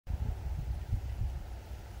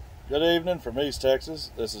Good evening from East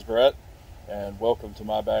Texas. This is Brett, and welcome to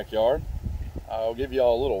my backyard. I'll give you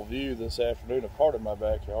all a little view this afternoon of part of my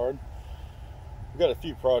backyard. We've got a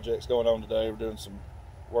few projects going on today. We're doing some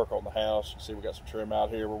work on the house. You can see we got some trim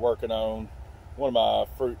out here. We're working on one of my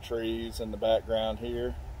fruit trees in the background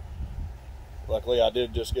here. Luckily, I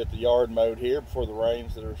did just get the yard mowed here before the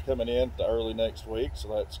rains that are coming in the early next week, so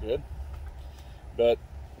that's good. But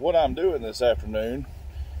what I'm doing this afternoon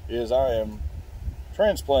is I am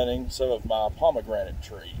transplanting some of my pomegranate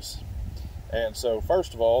trees. And so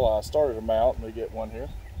first of all, I started them out. Let me get one here.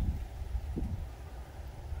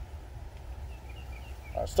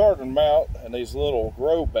 I started them out in these little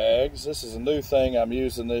grow bags. This is a new thing I'm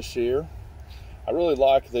using this year. I really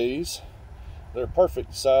like these. They're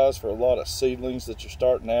perfect size for a lot of seedlings that you're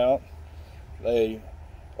starting out. They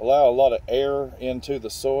allow a lot of air into the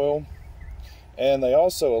soil, and they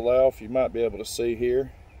also allow, if you might be able to see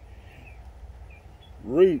here,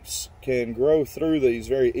 roots can grow through these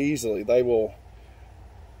very easily. They will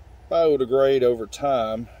biodegrade over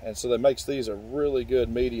time, and so that makes these a really good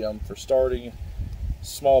medium for starting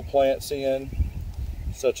small plants in,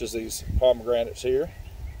 such as these pomegranates here,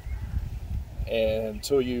 and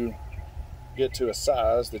until you get to a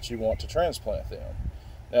size that you want to transplant them.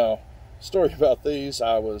 Now, story about these,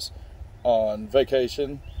 I was on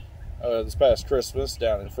vacation this past Christmas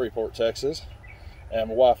down in Freeport, Texas, and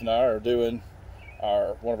my wife and I are doing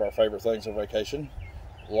one of our favorite things on vacation,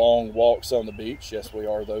 long walks on the beach. Yes, we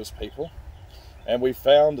are those people. And we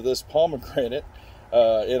found this pomegranate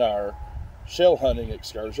in our shell hunting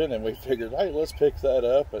excursion, and we figured, hey, let's pick that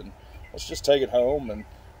up and let's just take it home and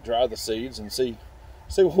dry the seeds and see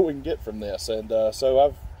what we can get from this. And so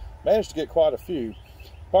I've managed to get quite a few.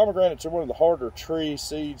 Pomegranates are one of the harder tree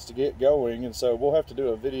seeds to get going, and so we'll have to do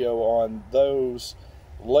a video on those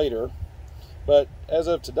later. But as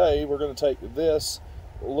of today, we're going to take this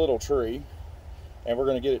little tree and we're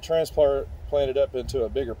going to get it transplanted up into a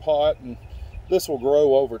bigger pot, and this will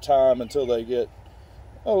grow over time until they get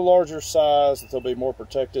a larger size, that they'll be more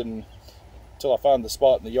protected, and until I find the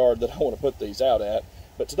spot in the yard that I want to put these out at.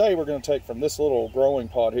 But today we're going to take from this little growing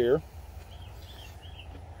pot here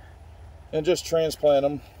and just transplant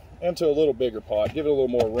them into a little bigger pot, give it a little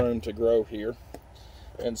more room to grow here.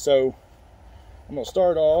 And so I'm going to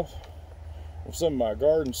start off with some of my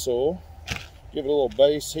garden soil, give it a little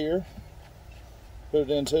base here, put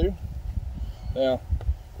it into. Now,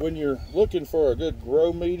 when you're looking for a good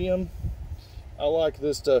grow medium, I like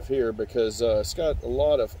this stuff here because it's got a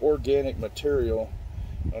lot of organic material.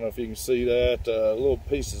 I don't know if you can see that, little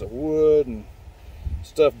pieces of wood and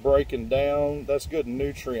stuff breaking down. That's good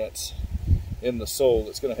nutrients in the soil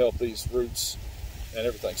that's going to help these roots and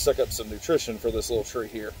everything suck up some nutrition for this little tree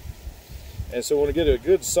here. And so we want to get a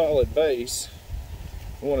good solid base.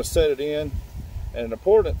 We want to set it in. And an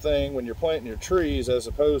important thing when you're planting your trees, as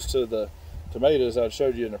opposed to the tomatoes I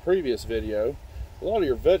showed you in a previous video, a lot of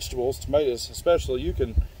your vegetables, tomatoes especially, you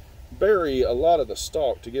can bury a lot of the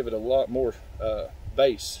stalk to give it a lot more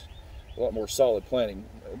base, a lot more solid planting.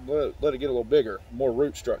 Let it get a little bigger, more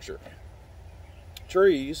root structure.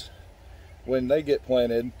 Trees, when they get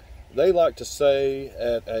planted, they like to stay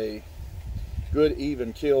at a good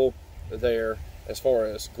even kill there as far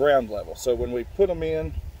as ground level. So when we put them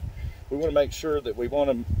in, we want to make sure that we want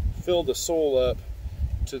to fill the soil up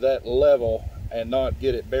to that level and not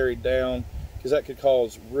get it buried down, because that could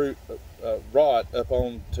cause root rot up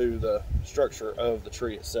onto the structure of the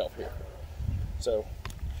tree itself here. So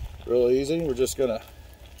real easy. We're just going to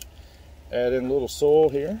add in a little soil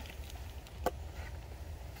here.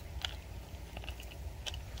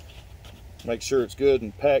 Make sure it's good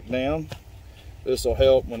and packed down. This will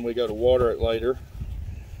help when we go to water it later.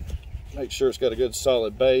 Make sure it's got a good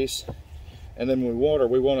solid base. And then when we water,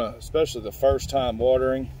 we want to, especially the first time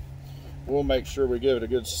watering, we'll make sure we give it a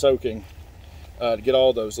good soaking to get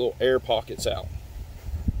all those little air pockets out.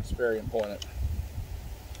 It's very important.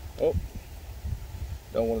 Oh,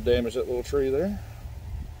 don't want to damage that little tree there.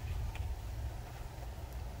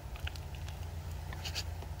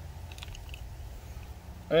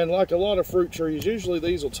 And like a lot of fruit trees, usually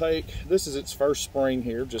these will take, this is its first spring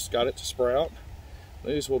here, just got it to sprout.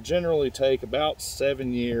 These will generally take about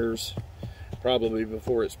 7 years probably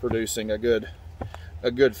before it's producing a good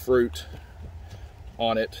fruit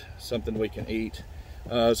on it, something we can eat.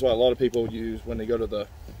 That's why a lot of people use, when they go to the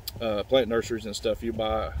plant nurseries and stuff, you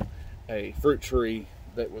buy a fruit tree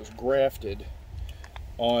that was grafted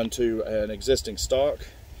onto an existing stock.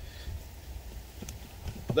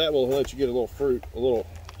 That will let you get a little fruit a little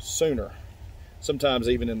sooner, sometimes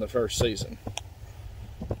even in the first season.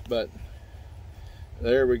 But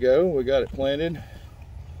there we go, we got it planted.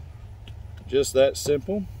 Just that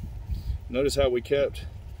simple. Notice how we kept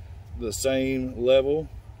the same level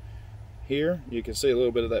here. You can see a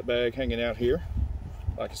little bit of that bag hanging out here.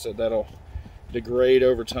 Like I said, that'll degrade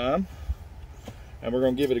over time. And we're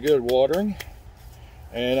going to give it a good watering.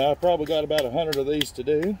 And I've probably got about 100 of these to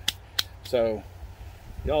do. So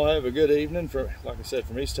y'all have a good evening, like I said,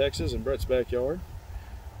 from East Texas and Brett's backyard.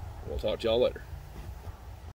 We'll talk to y'all later.